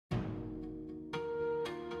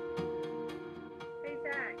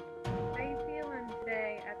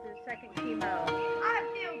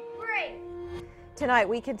Tonight,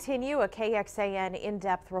 we continue a KXAN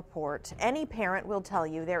in-depth report. Any parent will tell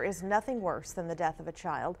you there is nothing worse than the death of a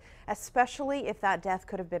child, especially if that death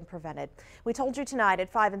could have been prevented. We told you tonight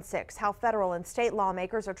at 5 and 6 how federal and state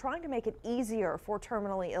lawmakers are trying to make it easier for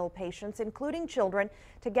terminally ill patients, including children,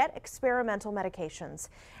 to get experimental medications.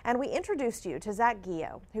 And we introduced you to Zach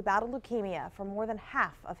Gio, who battled leukemia for more than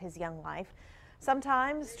half of his young life.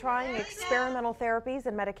 Sometimes trying experimental therapies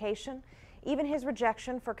and medication, even his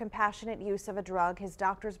rejection for compassionate use of a drug his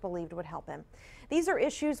doctors believed would help him. These are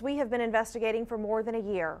issues we have been investigating for more than a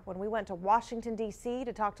year when we went to Washington, D.C.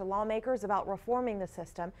 to talk to lawmakers about reforming the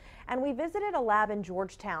system. And we visited a lab in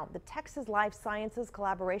Georgetown, the Texas Life Sciences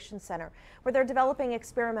Collaboration Center, where they're developing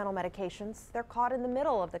experimental medications. They're caught in the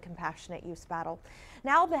middle of the compassionate use battle.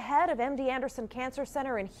 Now the head of MD Anderson Cancer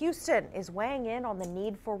Center in Houston is weighing in on the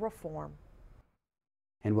need for reform.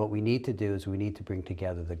 And what we need to do is we need to bring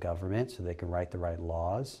together the government so they can write the right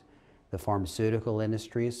laws, the pharmaceutical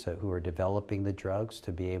industries who are developing the drugs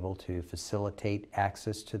to be able to facilitate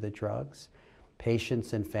access to the drugs,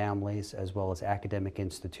 patients and families, as well as academic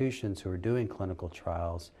institutions who are doing clinical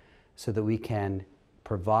trials, so that we can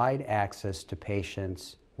provide access to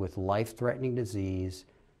patients with life-threatening disease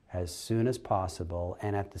as soon as possible,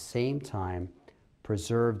 and at the same time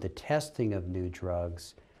preserve the testing of new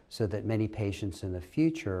drugs so that many patients in the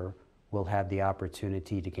future will have the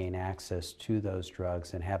opportunity to gain access to those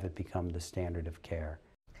drugs and have it become the standard of care.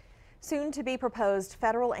 Soon to be proposed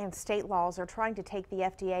federal and state laws are trying to take the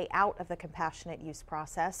FDA out of the compassionate use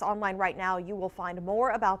process. Online right now, you will find more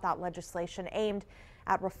about that legislation aimed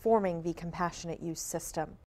at reforming the compassionate use system.